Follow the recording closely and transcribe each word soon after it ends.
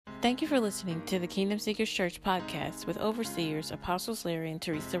Thank you for listening to the Kingdom Seekers Church podcast with overseers Apostles Larry and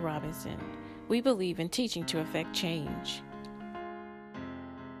Teresa Robinson. We believe in teaching to effect change.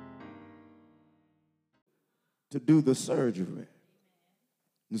 To do the surgery.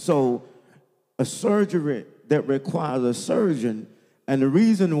 And so a surgery that requires a surgeon, and the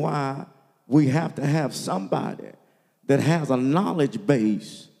reason why we have to have somebody that has a knowledge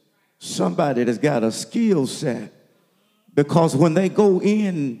base, somebody that's got a skill set, because when they go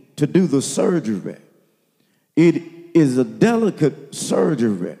in to do the surgery, it is a delicate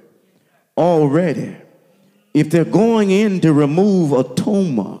surgery already. If they're going in to remove a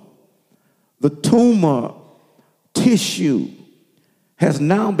tumor, the tumor tissue has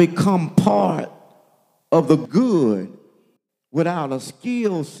now become part of the good. Without a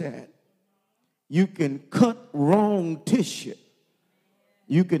skill set, you can cut wrong tissue.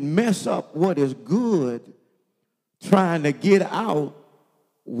 You can mess up what is good trying to get out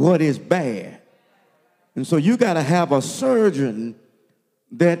what is bad. And so you got to have a surgeon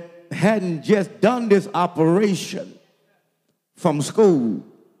that hadn't just done this operation from school.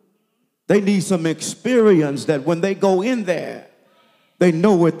 They need some experience that when they go in there, they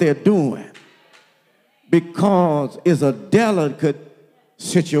know what they're doing, because it's a delicate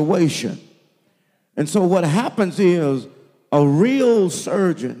situation. And so what happens is a real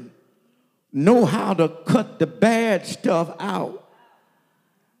surgeon know how to cut the bad stuff out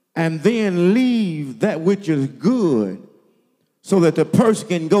and then leave that which is good so that the person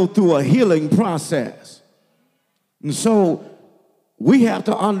can go through a healing process. And so we have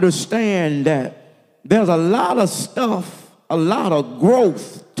to understand that there's a lot of stuff, a lot of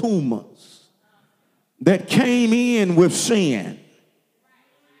growth tumors that came in with sin.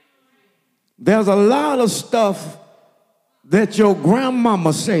 There's a lot of stuff that your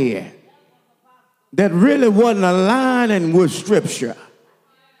grandmama said that really wasn't aligning with Scripture.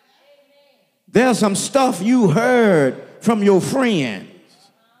 There's some stuff you heard from your friends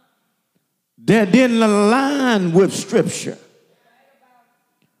that didn't align with Scripture.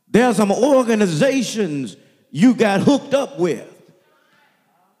 There's some organizations you got hooked up with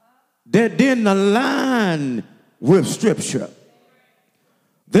that didn't align with Scripture.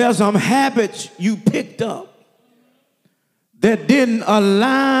 There's some habits you picked up that didn't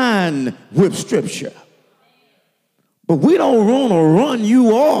align with Scripture. But we don't want to run you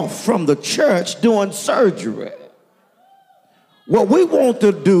off from the church doing surgery. What we want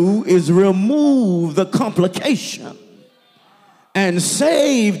to do is remove the complication and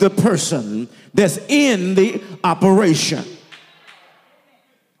save the person that's in the operation.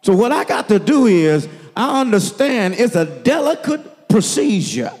 So what I got to do is, I understand it's a delicate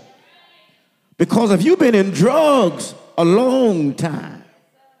procedure, because if you've been in drugs a long time,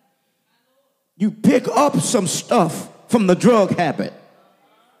 you pick up some stuff from the drug habit.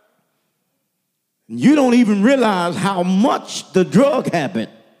 You don't even realize how much the drug habit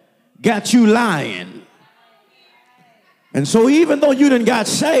got you lying. And so even though you done got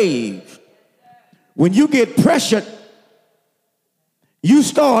saved, when you get pressured, you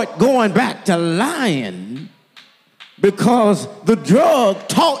start going back to lying, because the drug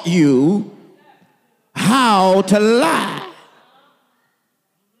taught you how to lie.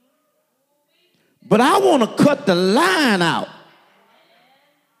 But I want to cut the line out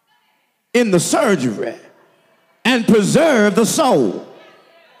in the surgery and preserve the soul.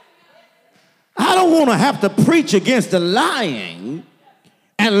 I don't want to have to preach against the lying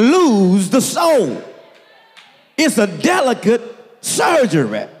and lose the soul. It's a delicate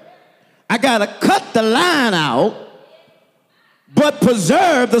surgery. I got to cut the line out, but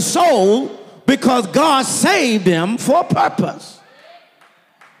preserve the soul, because God saved them for a purpose.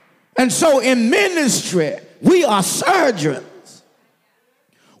 And so in ministry, we are surgeons.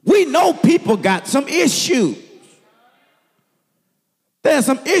 We know people got some issues. There's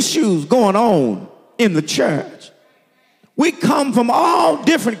some issues going on in the church. We come from all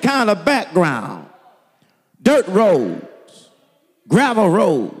different kind of background. Dirt roads, gravel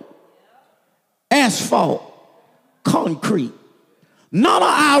roads, asphalt, concrete. None of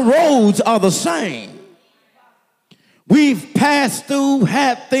our roads are the same. We've passed through,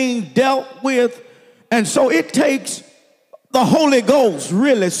 had things dealt with, and so it takes the Holy Ghost,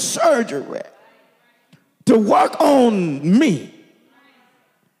 really, surgery, to work on me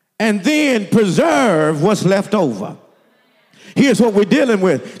and then preserve what's left over. Here's what we're dealing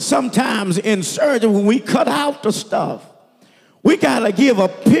with. Sometimes in surgery, when we cut out the stuff, we got to give a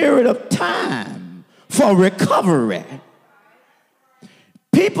period of time for recovery.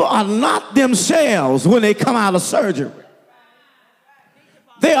 People are not themselves when they come out of surgery.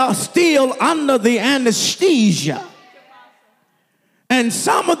 They are still under the anesthesia. And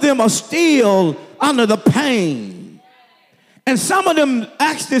some of them are still under the pain. And some of them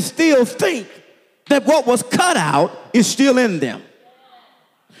actually still think that what was cut out is still in them.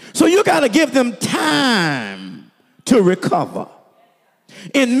 So you got to give them time to recover.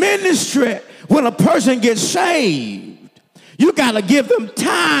 In ministry, when a person gets saved, you got to give them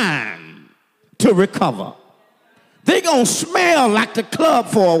time to recover. They're going to smell like the club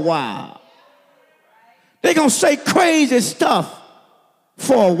for a while. They're going to say crazy stuff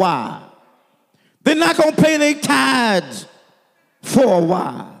for a while. They're not going to pay their tithes for a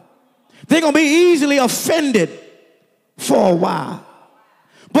while. They're going to be easily offended for a while.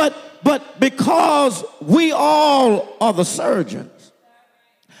 But because we all are the surgeons,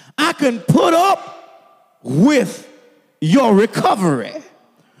 I can put up with your recovery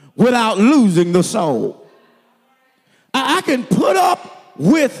without losing the soul. I can put up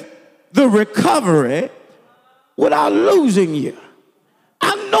with the recovery without losing you.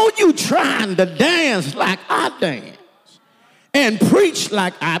 I know you trying to dance like I dance and preach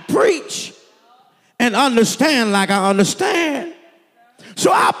like I preach and understand like I understand.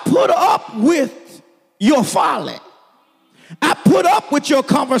 So I put up with your folly. I put up with your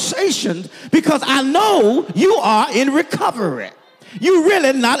conversations because I know you are in recovery. You're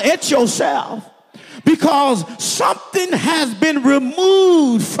really not at yourself because something has been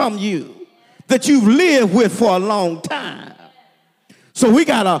removed from you that you've lived with for a long time. So we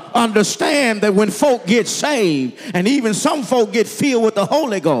got to understand that when folk get saved, and even some folk get filled with the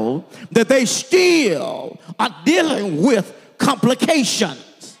Holy Ghost, that they still are dealing with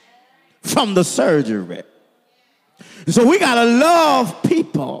complications from the surgery. So we got to love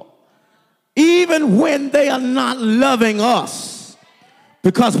people even when they are not loving us,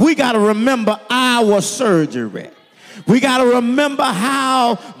 because we got to remember our surgery. We got to remember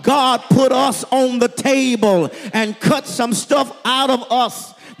how God put us on the table and cut some stuff out of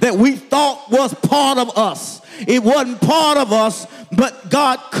us that we thought was part of us. It wasn't part of us, but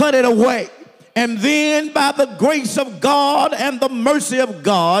God cut it away. And then by the grace of God and the mercy of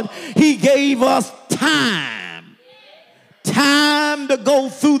God, he gave us time to go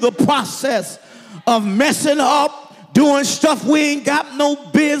through the process of messing up, doing stuff we ain't got no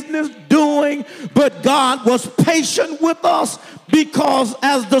business doing. But God was patient with us because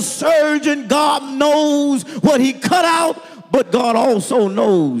as the surgeon, God knows what he cut out, but God also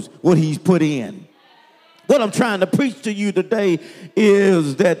knows what he's put in. What I'm trying to preach to you today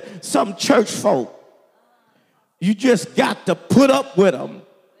is that some church folk, you just got to put up with them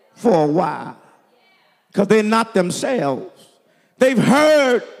for a while because they're not themselves. They've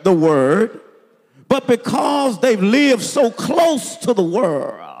heard the word, but because they've lived so close to the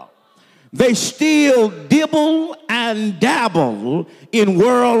world, they still dibble and dabble in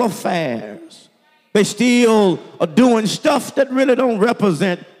world affairs. They still are doing stuff that really don't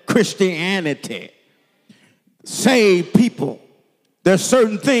represent Christianity. Saved people, there's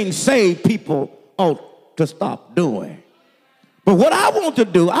certain things saved people ought to stop doing. But what I want to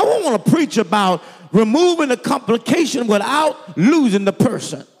do, I want to preach about removing the complication without losing the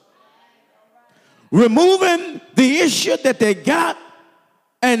person. Removing the issue that they got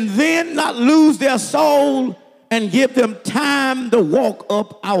and then not lose their soul and give them time to walk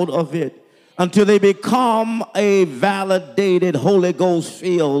up out of it until they become a validated Holy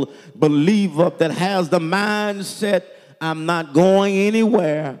Ghost-filled believer that has the mindset, I'm not going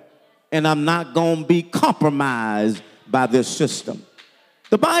anywhere and I'm not going to be compromised by this system.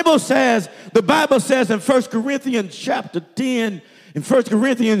 The Bible says in 1 Corinthians chapter 10,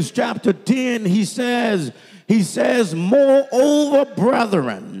 he says, moreover,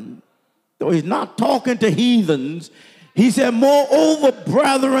 brethren, though he's not talking to heathens, he said, moreover,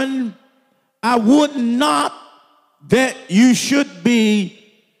 brethren, I would not that you should be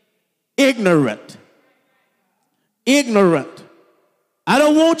ignorant. Ignorant. I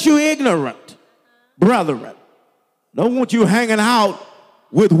don't want you ignorant, brethren. I don't want you hanging out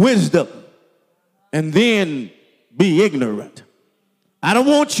with wisdom and then be ignorant. I don't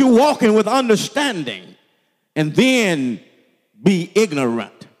want you walking with understanding and then be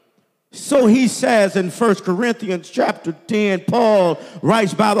ignorant. So he says in 1 Corinthians chapter 10, Paul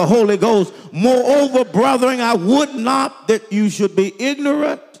writes by the Holy Ghost, moreover, brethren, I would not that you should be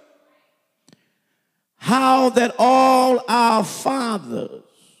ignorant how that all our fathers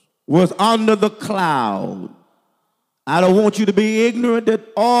was under the cloud. I don't want you to be ignorant that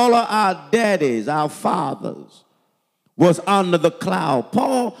all of our daddies, our fathers, was under the cloud.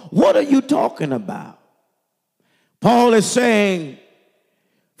 Paul, what are you talking about? Paul is saying,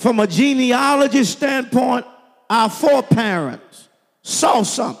 from a genealogy standpoint, our foreparents saw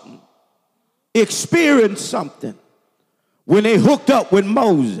something, experienced something, when they hooked up with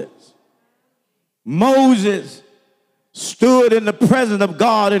Moses. Moses stood in the presence of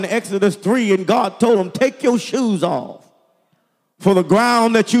God in Exodus 3, and God told him, take your shoes off, for the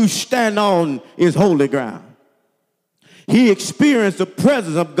ground that you stand on is holy ground. He experienced the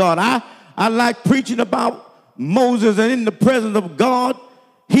presence of God. I like preaching about Moses, and in the presence of God,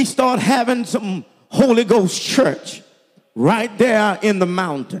 he started having some Holy Ghost church right there in the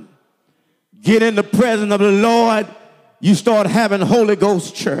mountain. Get in the presence of the Lord, you start having Holy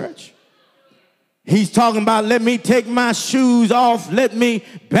Ghost church. He's talking about, let me take my shoes off. Let me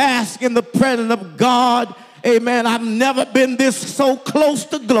bask in the presence of God. Amen. I've never been this so close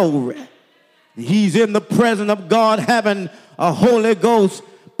to glory. He's in the presence of God having a Holy Ghost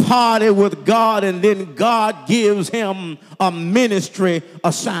party with God, and then God gives him a ministry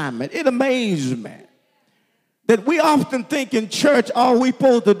assignment. It amazes me that we often think in church all we're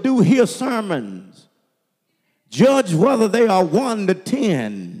supposed to do hear sermons, judge whether they are 1 to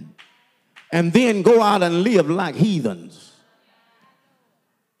 10, and then go out and live like heathens.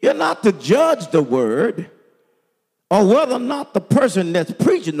 You're not to judge the word or whether or not the person that's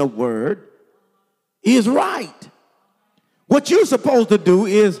preaching the word is right. What you're supposed to do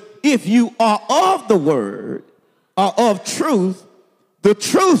is, if you are of the word or of truth, the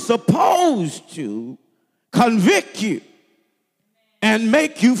truth supposed to convict you and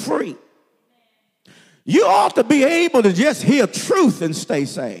make you free. You ought to be able to just hear truth and stay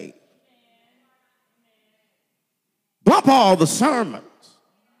saved. Bump all the sermons.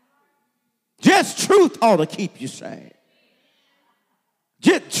 Just truth ought to keep you saved.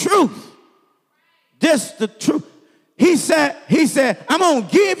 Just truth. Just the truth. He said, I'm going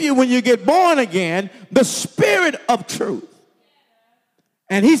to give you, when you get born again, the spirit of truth.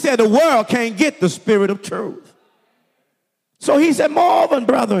 And he said the world can't get the spirit of truth. So he said, moreover,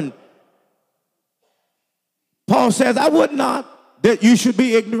 brethren, Paul says, I would not that you should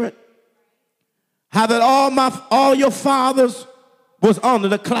be ignorant, how that all your fathers was under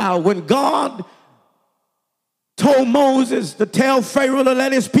the cloud. When God told Moses to tell Pharaoh to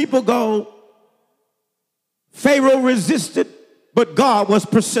let his people go, Pharaoh resisted, but God was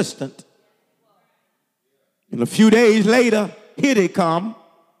persistent. And a few days later, here they come.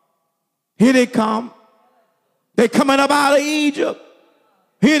 Here they come. They're coming up out of Egypt.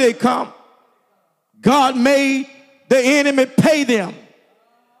 Here they come. God made the enemy pay them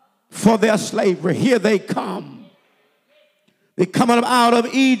for their slavery. Here they come. They're coming up out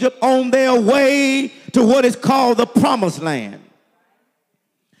of Egypt on their way to what is called the Promised Land.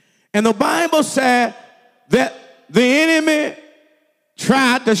 And the Bible said that the enemy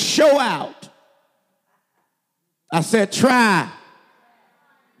tried to show out. I said try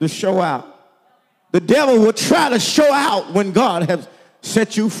to show out. The devil will try to show out when God has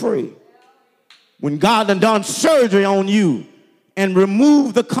set you free. When God has done surgery on you and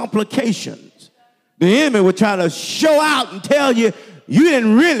removed the complications, the enemy will try to show out and tell you you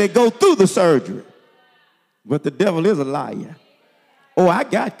didn't really go through the surgery. But the devil is a liar. Oh, I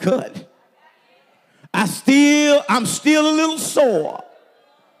got cut. I'm still a little sore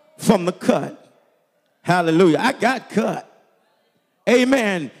from the cut. Hallelujah. I got cut.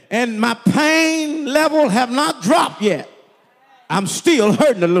 Amen. And my pain level have not dropped yet. I'm still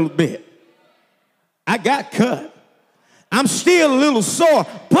hurting a little bit. I got cut. I'm still a little sore,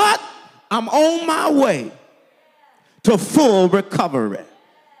 but I'm on my way to full recovery.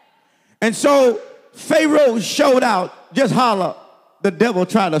 And so Pharaoh showed out. Just holler, the devil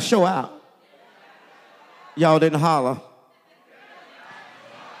tried to show out. Y'all didn't holler.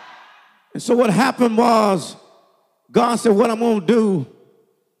 And so what happened was, God said, what I'm going to do,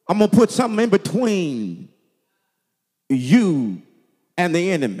 I'm going to put something in between you and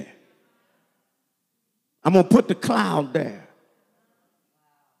the enemy. I'm going to put the cloud there.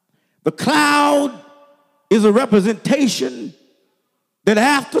 The cloud is a representation that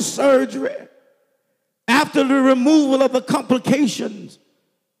after surgery, after the removal of the complications,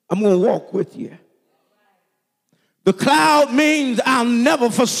 I'm going to walk with you. The cloud means I'll never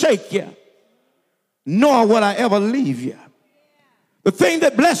forsake you, nor will I ever leave you. The thing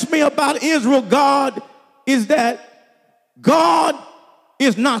that blessed me about Israel, God, is that God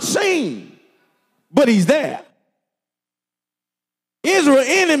is not seen, but he's there. Israel's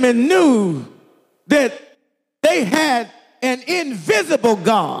enemy knew that they had an invisible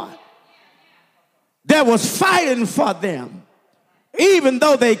God that was fighting for them, even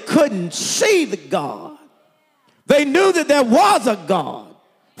though they couldn't see the God. They knew that there was a God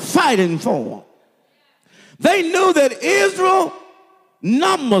fighting for them. They knew that Israel's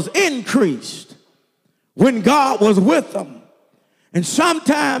numbers increased when God was with them. And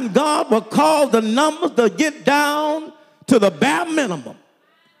sometimes God will cause the numbers to get down to the bare minimum,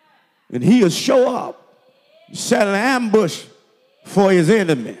 and he'll show up, set an ambush for his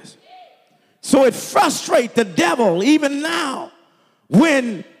enemies. So it frustrates the devil even now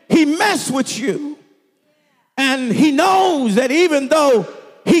when he messes with you, and he knows that even though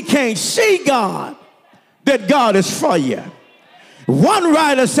he can't see God, that God is for you. One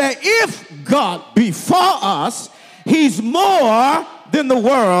writer said, if God be for us, he's more than the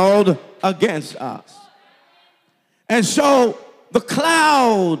world against us. And so the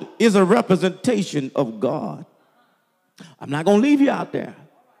cloud is a representation of God. I'm not going to leave you out there.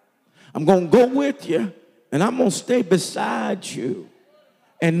 I'm going to go with you, and I'm going to stay beside you.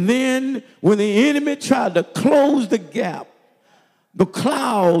 And then when the enemy tried to close the gap, the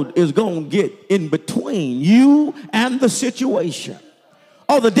cloud is going to get in between you and the situation.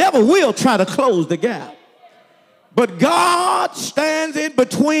 Oh, the devil will try to close the gap. But God stands in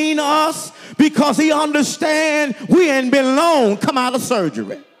between us because he understands we ain't been long come out of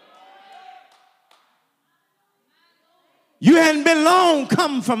surgery. You hadn't been long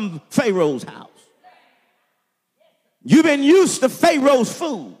come from Pharaoh's house. You've been used to Pharaoh's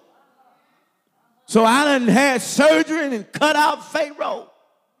food. So I done had surgery and cut out Pharaoh.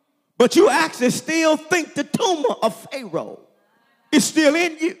 But you actually still think the tumor of Pharaoh is still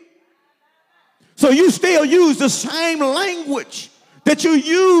in you. So you still use the same language that you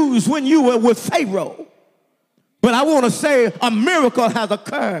used when you were with Pharaoh. But I want to say a miracle has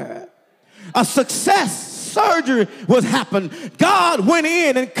occurred. A success surgery was happened. God went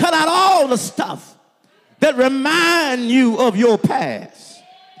in and cut out all the stuff that remind you of your past.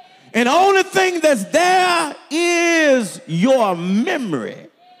 And the only thing that's there is your memory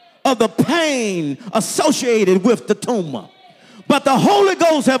of the pain associated with the tumor. But the Holy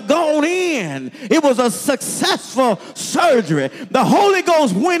Ghost have gone in. It was a successful surgery. The Holy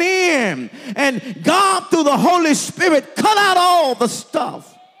Ghost went in, and God through the Holy Spirit cut out all the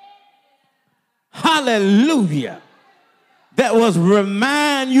stuff. Hallelujah. That was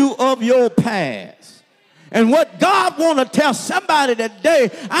remind you of your past. And what God want to tell somebody today,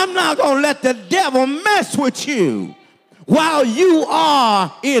 I'm not going to let the devil mess with you while you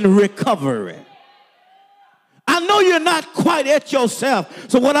are in recovery. I know you're not quite at yourself.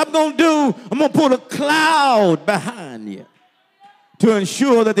 So what I'm going to do, I'm going to put a cloud behind you to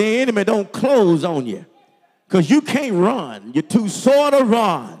ensure that the enemy don't close on you. Because you can't run. You're too sore to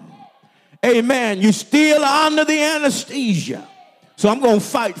run. Amen. You're still under the anesthesia. So I'm going to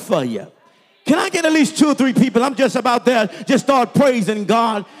fight for you. Can I get at least 2 or 3 people? I'm just about there. Just start praising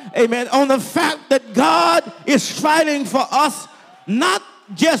God. Amen. On the fact that God is fighting for us, not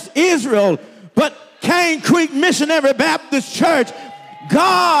just Israel, but Cane Creek Missionary Baptist Church.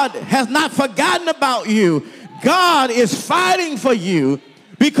 God has not forgotten about you. God is fighting for you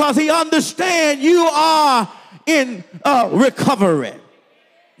because he understands you are in recovery.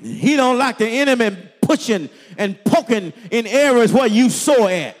 He don't like the enemy pushing and poking in areas where you sore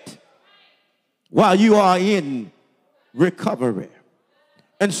at while you are in recovery.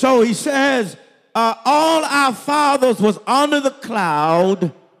 And so he says, all our fathers was under the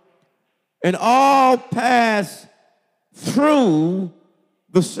cloud and all passed through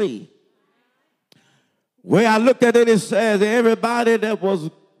the sea. Where I looked at it, it says everybody that was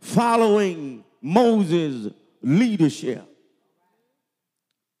following Moses' leadership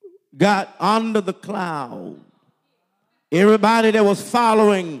got under the cloud. Everybody that was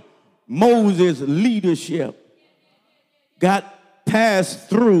following Moses' leadership got passed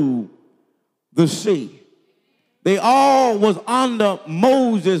through the sea. They all was under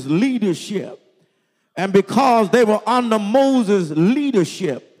Moses' leadership. And because they were under Moses'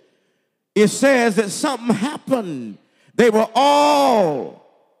 leadership, it says that something happened. They were all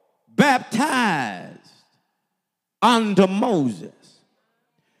baptized under Moses.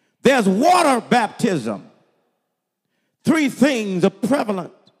 There's water baptism. 3 things are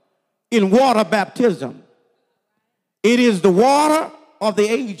prevalent in water baptism. It is the water of the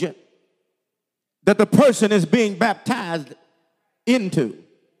agent that the person is being baptized into.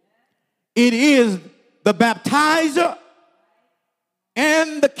 It is the baptizer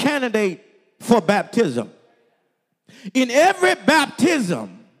and the candidate for baptism. In every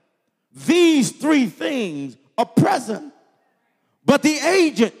baptism, these 3 things are present, but the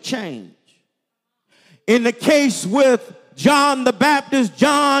agent changed. In the case with John the Baptist,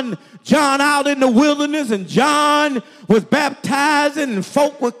 John out in the wilderness, and John was baptizing, and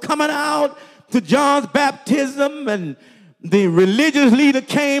folk were coming out to John's baptism, and the religious leader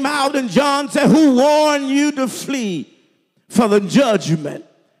came out, and John said, who warned you to flee for the judgment?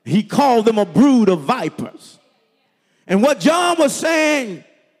 He called them a brood of vipers. And what John was saying,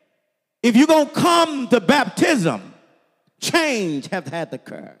 if you're going to come to baptism, change have had to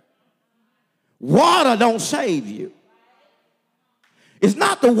occur. Water don't save you. It's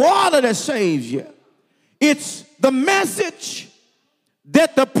not the water that saves you. It's the message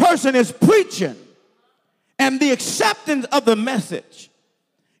that the person is preaching, and the acceptance of the message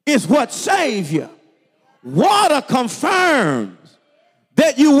is what saves you. Water confirms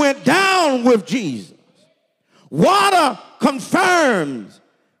that you went down with Jesus. Water confirms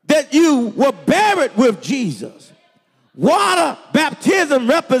that you were buried with Jesus. Water baptism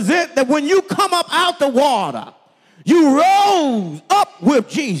represents that when you come up out the water, you rose up with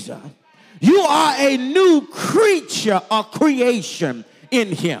Jesus. You are a new creature or creation in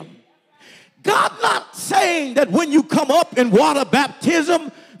him. God not saying that when you come up in water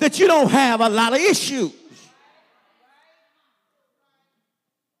baptism that you don't have a lot of issues.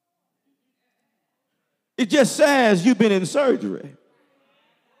 It just says you've been in surgery.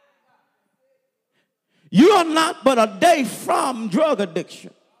 You are not but a day from drug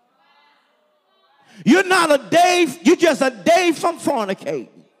addiction. You're just a day from fornicating.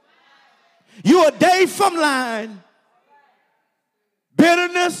 You're a day from lying,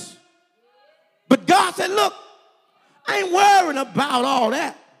 bitterness. But God said, look, I ain't worrying about all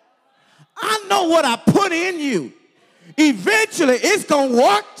that. I know what I put in you. Eventually, it's going to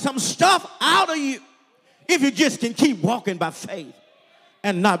work some stuff out of you if you just can keep walking by faith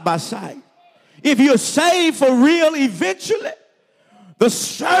and not by sight. If you're saved for real, eventually, the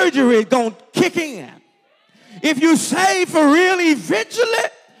surgery is going to kick in. If you're saved for real, eventually,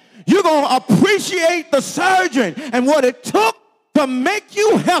 you're going to appreciate the surgeon and what it took to make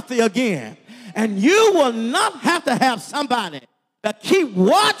you healthy again. And you will not have to have somebody that keep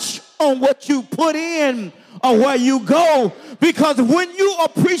watch on what you put in or where you go. Because when you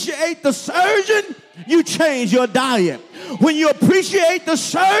appreciate the surgeon, you change your diet. When you appreciate the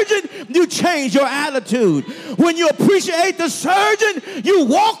surgeon, you change your attitude. When you appreciate the surgeon, you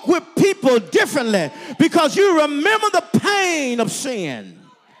walk with people differently because you remember the pain of sin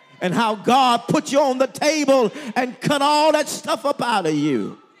and how God put you on the table and cut all that stuff up out of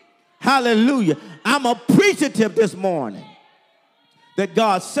you. Hallelujah. I'm appreciative this morning that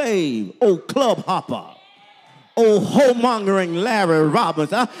God saved old club hopper, old homongering Larry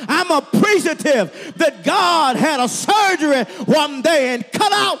Robinson. I'm appreciative that God had a surgery one day and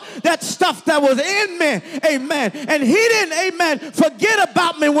cut out that stuff that was in me. Amen. And he didn't, amen, forget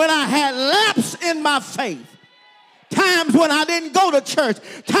about me when I had lapse in my faith. Times when I didn't go to church.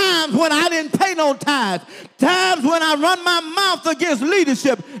 Times when I didn't pay no tithes. Times when I run my mouth against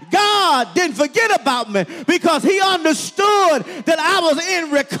leadership. God didn't forget about me because he understood that I was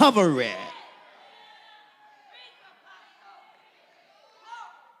in recovery.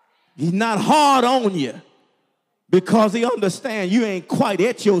 He's not hard on you because he understands you ain't quite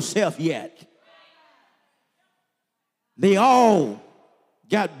at yourself yet. They all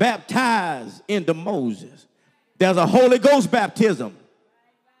got baptized into Moses. There's a Holy Ghost baptism.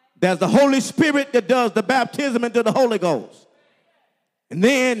 There's the Holy Spirit that does the baptism into the Holy Ghost. And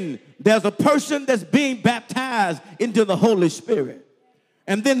then there's a person that's being baptized into the Holy Spirit.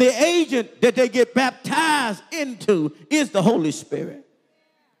 And then the agent that they get baptized into is the Holy Spirit.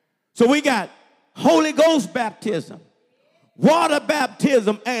 So we got Holy Ghost baptism, water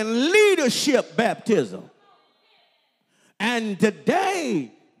baptism, and leadership baptism. And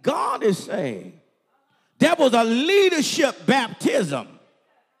today, God is saying, there was a leadership baptism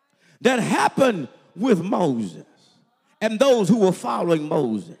that happened with Moses and those who were following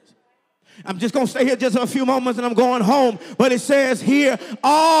Moses. I'm just going to stay here just a few moments and I'm going home. But it says here,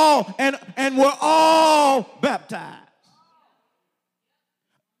 all and we're all baptized.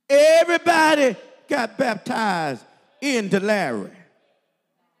 Everybody got baptized into Larry.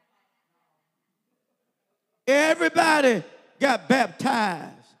 Everybody got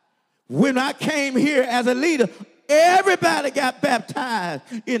baptized. When I came here as a leader, everybody got baptized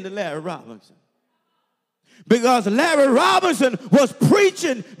into Larry Robinson. Because Larry Robinson was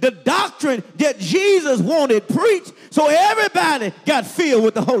preaching the doctrine that Jesus wanted preached. So everybody got filled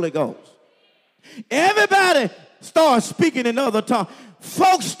with the Holy Ghost. Everybody started speaking in other tongues.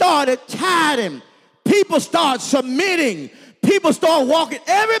 Folks started tithing. People started submitting. People started walking.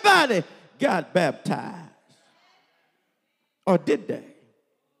 Everybody got baptized. Or did they?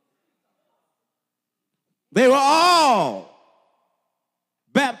 They were all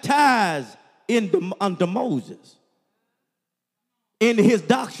baptized under Moses, into his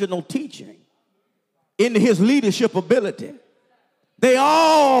doctrinal teaching, into his leadership ability. They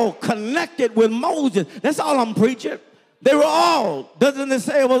all connected with Moses. That's all I'm preaching. They were all. Doesn't it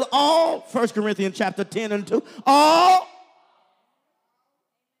say it was all? 1 Corinthians chapter 10 and 2. All.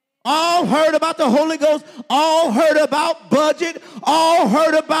 all heard about the Holy Ghost, all heard about budget, all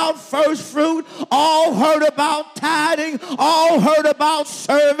heard about first fruit, all heard about tithing, all heard about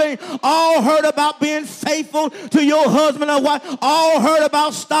serving, all heard about being faithful to your husband or wife, all heard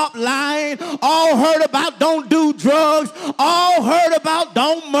about stop lying, all heard about don't do drugs, all heard about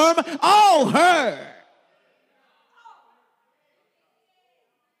don't murmur, all heard.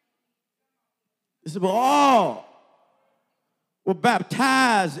 It's about all were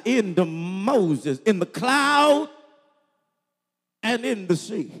baptized into Moses in the cloud and in the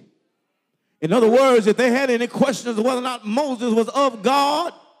sea. In other words, if they had any questions of whether or not Moses was of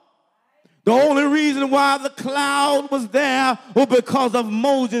God, the only reason why the cloud was there was because of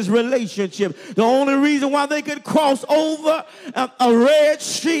Moses' relationship. The only reason why they could cross over a Red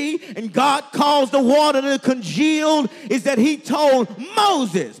Sea and God caused the water to congeal is that he told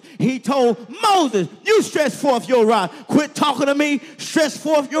Moses, you stretch forth your rod. Quit talking to me. Stretch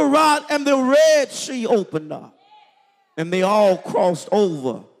forth your rod, and the Red Sea opened up. And they all crossed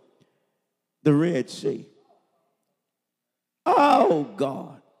over the Red Sea. Oh,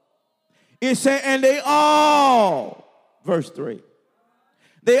 God. It said, and they all, verse 3,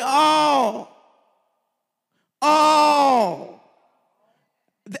 they all,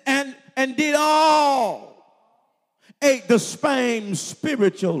 and did all ate the same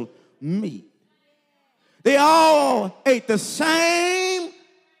spiritual meat. They all ate the same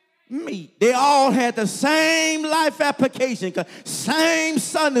meat. They all had the same life application class, same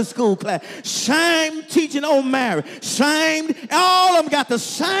Sunday school class, same teaching on marriage, all of them got the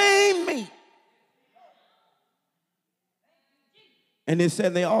same meat. And they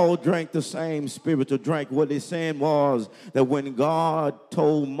said they all drank the same spiritual drink. What they saying was that when God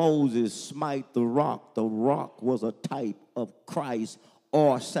told Moses, smite the rock was a type of Christ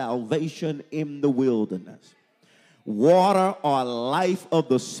or salvation in the wilderness. Water or life of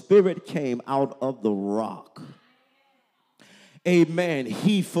the Spirit came out of the rock. Amen.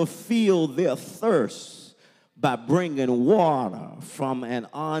 He fulfilled their thirst by bringing water from an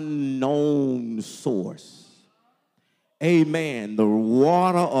unknown source. Amen. The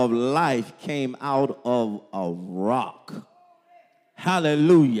water of life came out of a rock.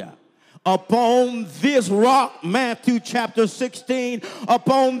 Hallelujah. Upon this rock, Matthew chapter 16,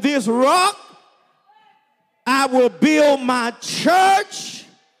 upon this rock, I will build my church,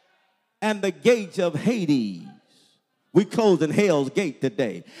 and the gates of Hades. We closing hell's gate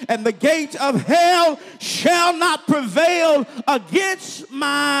today. And the gates of hell shall not prevail against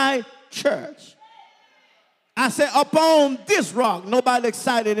my church. I said, upon this rock, nobody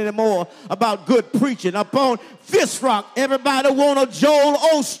excited anymore about good preaching. Upon this rock, everybody want a Joel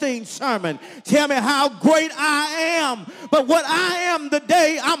Osteen sermon. Tell me how great I am. But what I am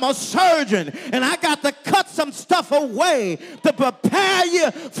today, I'm a surgeon. And I got to cut some stuff away to prepare you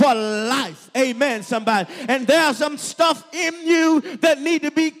for life. Amen, somebody. And there's some stuff in you that need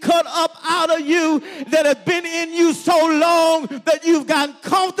to be cut up out of you that have been in you so long that you've gotten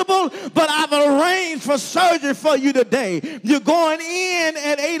comfortable. But I've arranged for surgery for you today. You're going in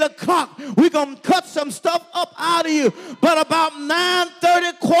at 8 o'clock. We're going to cut some stuff up out of you. But about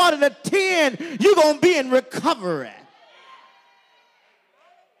 9:30, quarter to 10, you're going to be in recovery.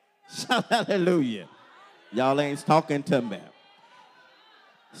 Hallelujah. Y'all ain't talking to me.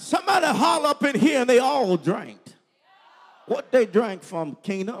 Somebody holler up in here and they all drank. What they drank from,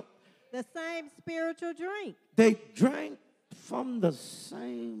 Kingdom? The same spiritual drink. They drank from the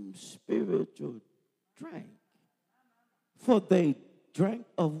same spiritual drink. For they drank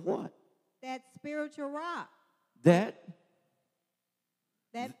of what? That spiritual rock. That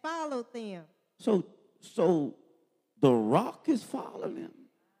followed them. So the rock is following them.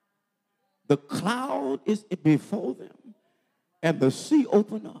 The cloud is before them. And the sea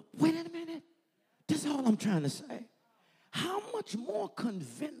opened up. Wait a minute. That's all I'm trying to say. How much more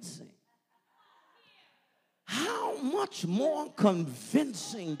convincing? How much more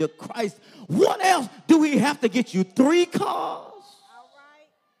convincing to Christ? What else do we have to get you? 3 cars? All right.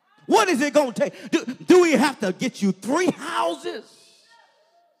 What is it going to take? Do we have to get you 3 houses?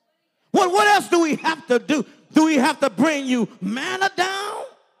 What else do we have to do? Do we have to bring you manna down?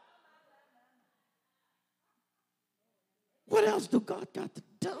 What else do God got to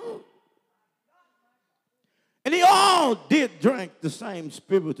do? And they all did drink the same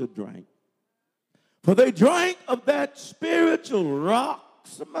spiritual drink. For they drank of that spiritual rock.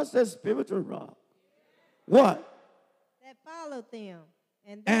 Somebody said spiritual rock. What? That followed them.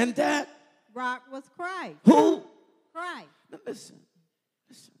 And that rock was Christ. Who? Christ. Now listen.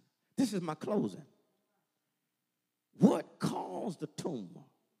 This is my closing. What caused the tumor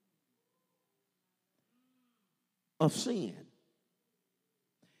of sin?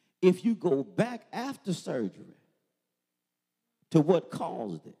 if you go back after surgery to what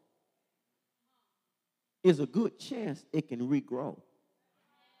caused it, is a good chance it can regrow.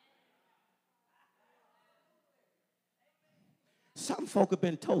 Some folk have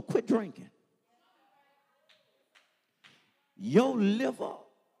been told, quit drinking. Your liver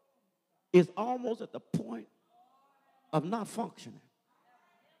is almost at the point of not functioning.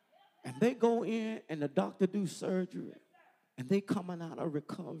 And they go in and the doctor do surgery and they coming out of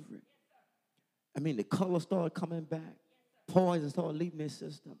recovery. I mean, the color started coming back. Poison started leaving their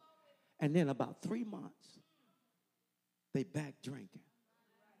system. And then about 3 months, they back drinking.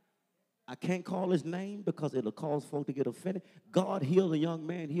 I can't call his name because it'll cause folk to get offended. God healed a young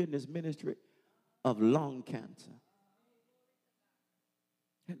man here in this ministry of lung cancer.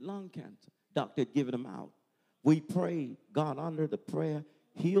 Had lung cancer. Doctor had given him out. We prayed. God honored the prayer,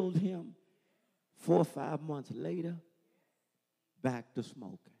 healed him. 4 or 5 months later, back to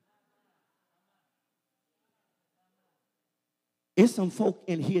smoking. There's some folk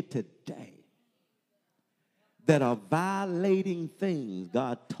in here today that are violating things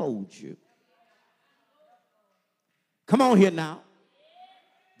God told you. Come on here now.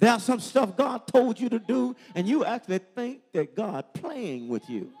 There's some stuff God told you to do, and you actually think that God playing with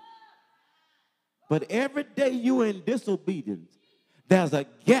you. But every day you're in disobedience, there's a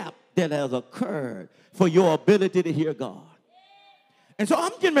gap that has occurred for your ability to hear God. And so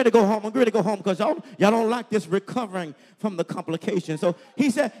I'm getting ready to go home. I'm ready to go home because y'all don't like this recovering from the complications. So he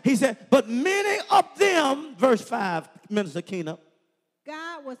said, but many of them, verse 5, Minister Keena.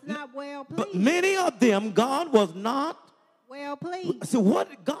 God was not well pleased. But many of them, God was not well pleased. So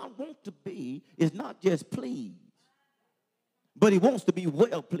what God wants to be is not just pleased, but he wants to be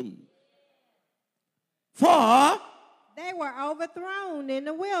well pleased. For they were overthrown in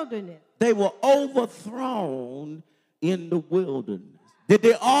the wilderness. They were overthrown in the wilderness. Did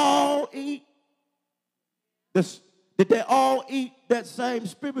they all eat this? Did they all eat that same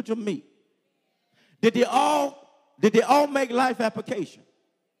spiritual meat? Did they all make life application?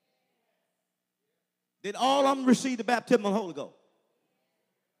 Did all of them receive the baptism of the Holy Ghost?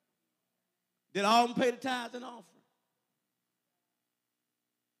 Did all of them pay the tithes and offering?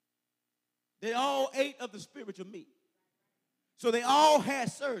 They all ate of the spiritual meat. So they all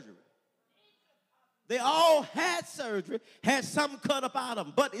had surgery. They all had surgery, had something cut up out of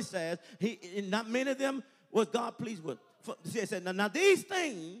them. But it says, not many of them was God pleased with. It said, now these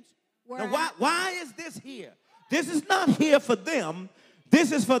things, now why is this here? This is not here for them.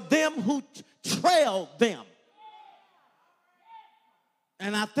 This is for them who trailed them.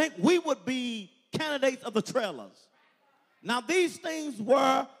 And I think we would be candidates of the trailers. Now these things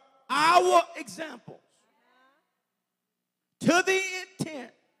were our examples to the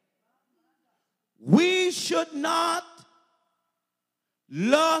intent we should not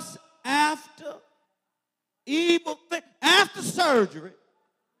lust after evil things. After surgery,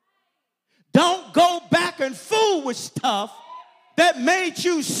 don't go back and fool with stuff that made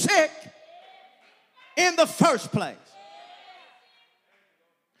you sick in the first place.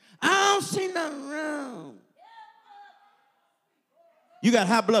 I don't see nothing wrong. You got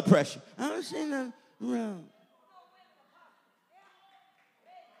high blood pressure. I don't see nothing wrong.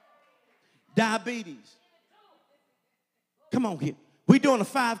 Diabetes. Come on here. We're doing a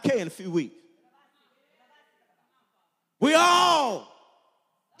 5K in a few weeks. We all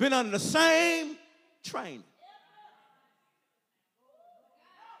been under the same training.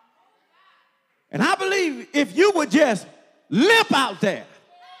 And I believe if you would just limp out there,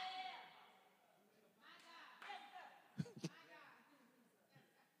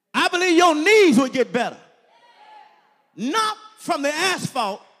 I believe your knees would get better. Not from the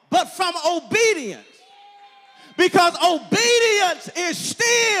asphalt, but from obedience. Because obedience is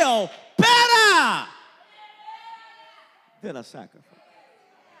still better than a sacrifice.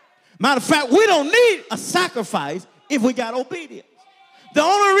 Matter of fact, we don't need a sacrifice if we got obedience. The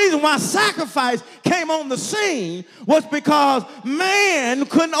only reason why sacrifice came on the scene was because man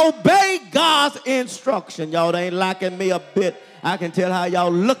couldn't obey God's instruction. Y'all ain't liking me a bit. I can tell how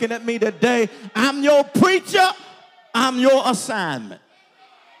y'all looking at me today. I'm your preacher. I'm your assignment.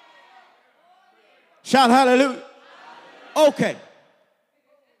 Shout hallelujah. Okay.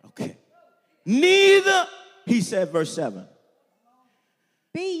 Neither, he said, verse 7.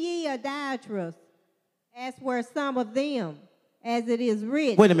 Be ye adulterous, as were some of them, as it is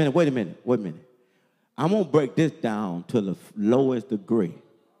written. Wait a minute. I'm going to break this down to the lowest degree.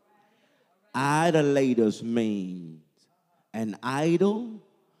 Idolaters means an idol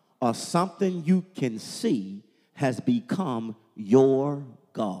or something you can see has become your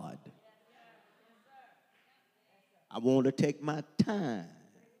God. I want to take my time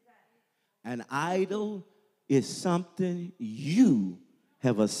An idol is something you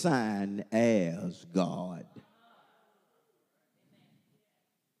have assigned as God.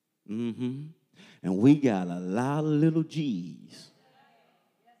 And we got a lot of little G's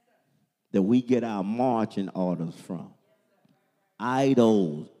that we get our marching orders from.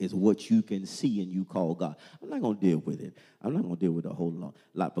 Idols is what you can see and you call God. I'm not going to deal with it. I'm not going to deal with it a whole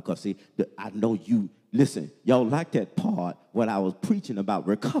lot because, see, I know you, listen, y'all like that part when I was preaching about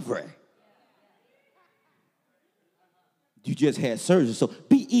recovery. You just had surgery, so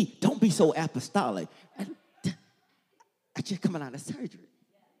don't be so apostolic. I just coming out of surgery.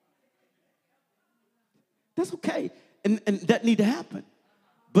 That's okay, and that need to happen.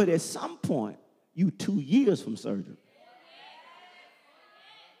 But at some point, you 2 years from surgery.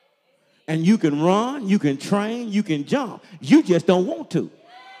 And you can run, you can train, you can jump. You just don't want to.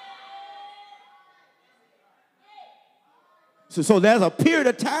 So there's a period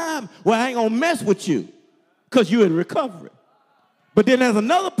of time where I ain't going to mess with you because you're in recovery. But then there's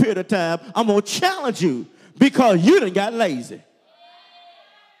another period of time I'm going to challenge you because you done got lazy.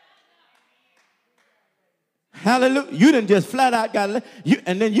 Hallelujah. You done just flat out got lazy.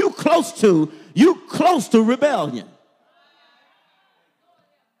 And then you close to rebellion.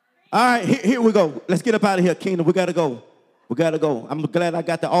 All right, here we go. Let's get up out of here, Kingdom. We got to go. I'm glad I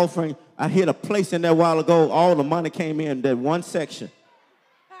got the offering. I hit a place in there a while ago. All the money came in that one section.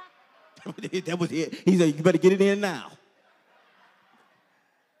 That was it. He said, you better get it in now.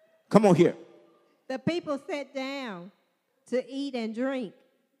 Come on here. The people sat down to eat and drink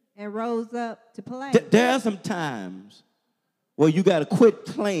and rose up to play. There are some times where you got to quit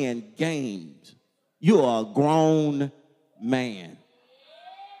playing games. You are a grown man.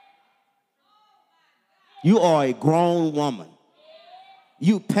 You are a grown woman.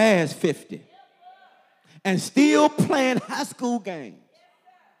 You past 50 and still playing high school games.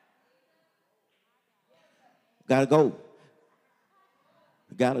 Gotta go.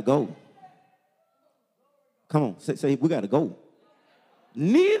 Come on, say we gotta go.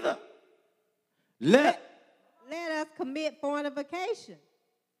 Neither let us commit fornication,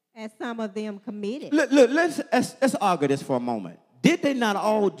 as some of them committed. Let's argue this for a moment. Did they not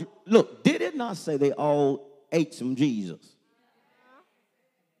all, did it not say they all ate some Jesus?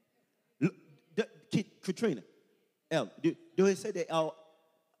 Look, Katrina, do it say they all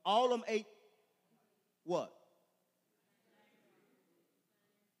of them ate what?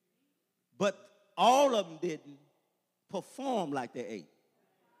 But all of them didn't perform like they ate.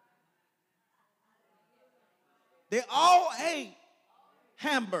 They all ate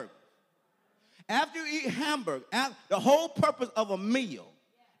hamburgers. After you eat hamburger, the whole purpose of a meal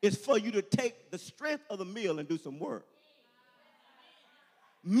is for you to take the strength of the meal and do some work.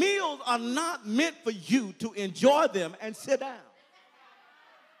 Meals are not meant for you to enjoy them and sit down.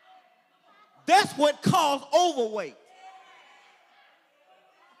 That's what caused overweight.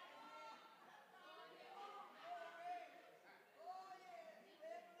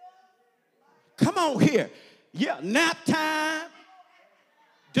 Come on here. Yeah, nap time,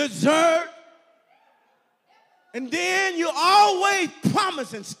 dessert, and then you're always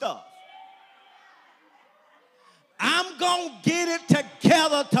promising stuff. I'm going to get it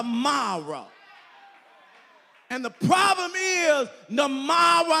together tomorrow. And the problem is,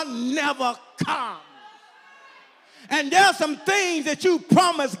 tomorrow never comes. And there's some things that you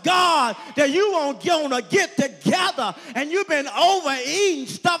promised God that you won't gonna get together, and you've been overeating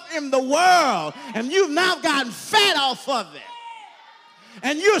stuff in the world, and you've now gotten fat off of it.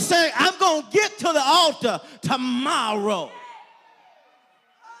 And you're saying, I'm going to get to the altar tomorrow.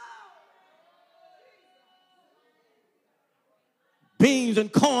 Beans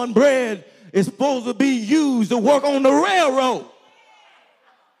and cornbread is supposed to be used to work on the railroad.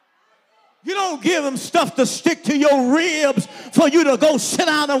 You don't give them stuff to stick to your ribs for you to go sit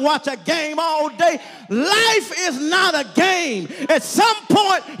down and watch a game all day. Life is not a game. At some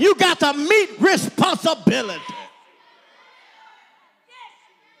point, you got to meet responsibility.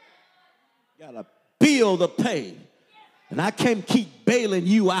 You got a bill to pay. And I can't keep bailing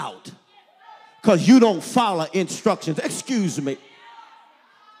you out because you don't follow instructions. Excuse me.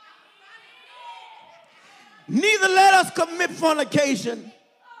 Neither let us commit fornication.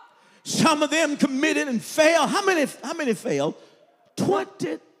 Some of them committed and failed. How many failed?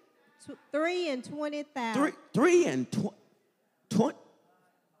 20. 3 and 20,000. 3 and 20.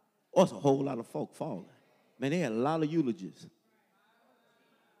 Oh, it's a whole lot of folk falling. Man, they had a lot of eulogies.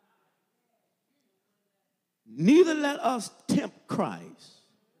 Neither let us tempt Christ.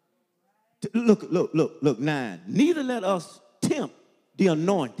 Look, 9. Neither let us tempt the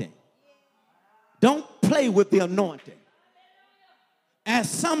anointing. Don't play with the anointing. as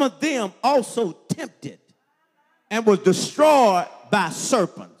some of them also tempted and was destroyed by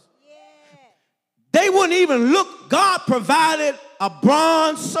serpents. They wouldn't even look. God provided a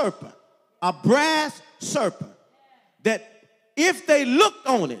bronze serpent, a brass serpent, that if they looked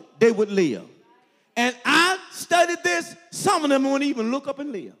on it, they would live. And I studied this. Some of them wouldn't even look up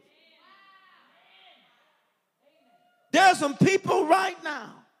and live. There are some people right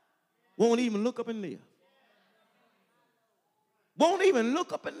now won't even look up and live. Won't even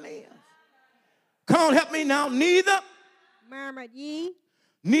look up and live. Come on, help me now. Neither murmured ye.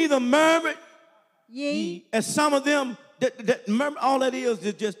 Neither murmured ye. As some of them, that murmur, all that is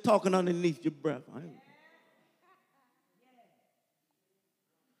just talking underneath your breath.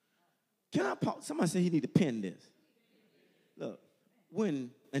 Can I pause? Somebody said he need to pen this. Look,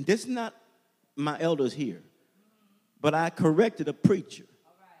 and this is not my elders here, but I corrected a preacher.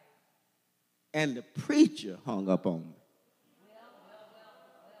 And the preacher hung up on me.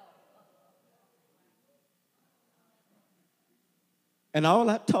 And all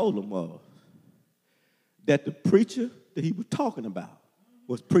I told him was that the preacher that he was talking about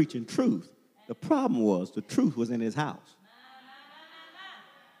was preaching truth. The problem was the truth was in his house.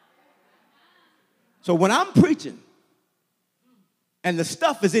 So when I'm preaching and the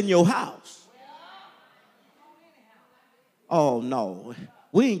stuff is in your house, oh no,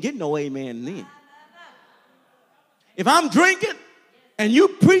 we ain't getting no amen then. If I'm drinking and you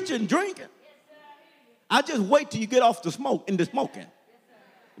preaching drinking, I just wait till you get off the smoke and the smoking.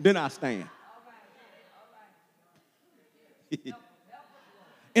 Then I stand.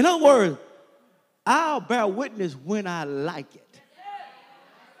 In other words, I'll bear witness when I like it.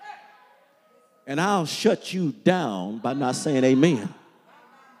 And I'll shut you down by not saying amen.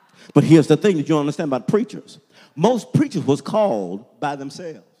 But here's the thing that you don't understand about preachers. Most preachers was called by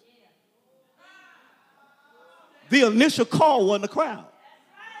themselves. The initial call wasn't a crowd.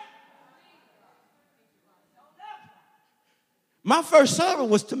 My first sermon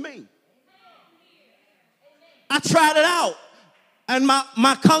was to me. I tried it out. And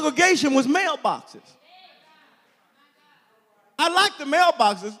my congregation was mailboxes. I like the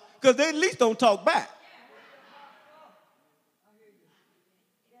mailboxes because they at least don't talk back.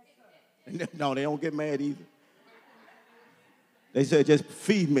 No, they don't get mad either. They said, just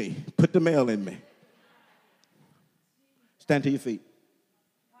feed me. Put the mail in me. Stand to your feet.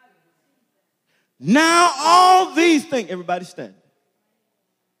 Now all these things, everybody stand.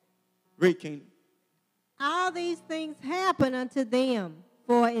 Read, Kingdom. All these things happen unto them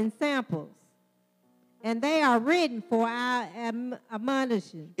for ensamples, and they are written for our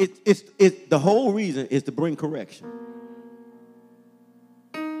admonition. It's the whole reason is to bring correction.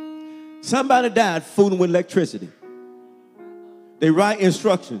 Somebody died fooling with electricity. They write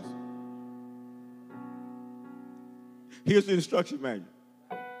instructions. Here's the instruction manual.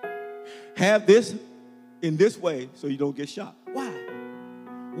 Have this in this way so you don't get shot. Why?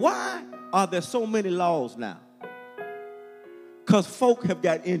 Why are there so many laws now? Because folk have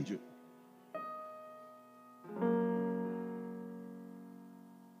got injured.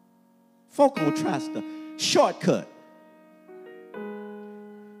 Folk gonna try stuff. Shortcuts.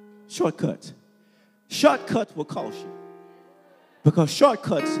 Shortcuts will cost you. Because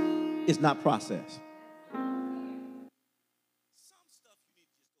shortcuts is not process.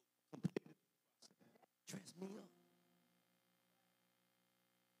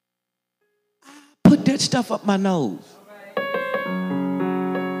 Put that stuff up my nose.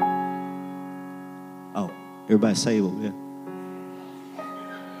 Oh, everybody save over there.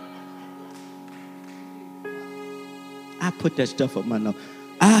 I put that stuff up my nose.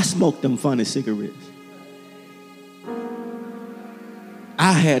 I smoked them funny cigarettes.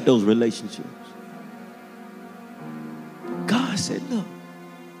 I had those relationships. God said, look,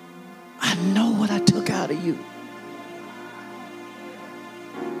 I know what I took out of you.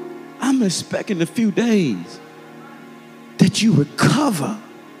 I'm expecting a few days that you recover.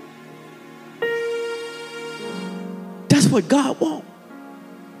 That's what God wants.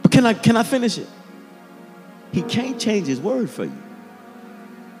 But can I finish it? He can't change his word for you.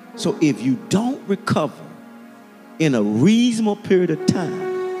 So if you don't recover in a reasonable period of time,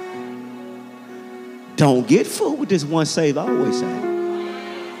 don't get fooled with this once saved, always saved.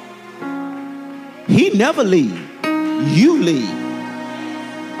 He never leave. You leave.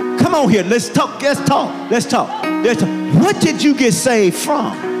 Come on here. Let's talk. What did you get saved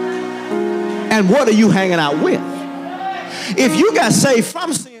from? And what are you hanging out with? If you got saved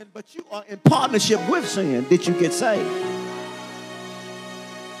from sin, but you are in partnership with sin, did you get saved?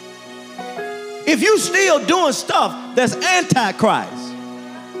 If you still doing stuff that's antichrist,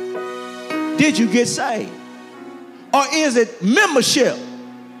 did you get saved? Or is it membership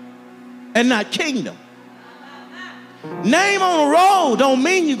and not kingdom? Name on the roll don't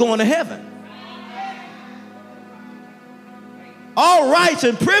mean you're going to heaven. All rights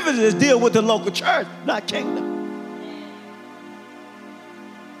and privileges deal with the local church, not kingdom.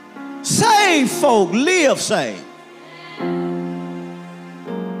 Saved folk live saved.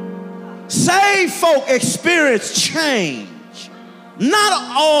 Saved folk experience change.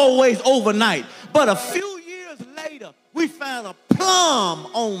 Not always overnight, but a few years later, we found a plum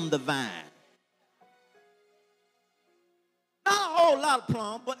on the vine. Not a whole lot of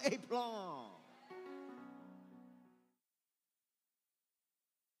plum, but a plum.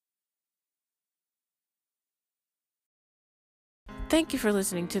 Thank you for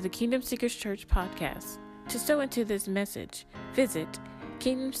listening to the Kingdom Seekers Church podcast. To sow into this message, visit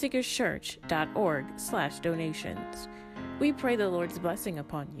kingdomseekerschurch.org/donations. We pray the Lord's blessing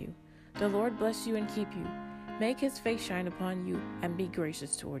upon you. The Lord bless you and keep you. Make his face shine upon you and be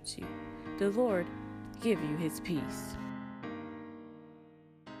gracious towards you. The Lord give you his peace.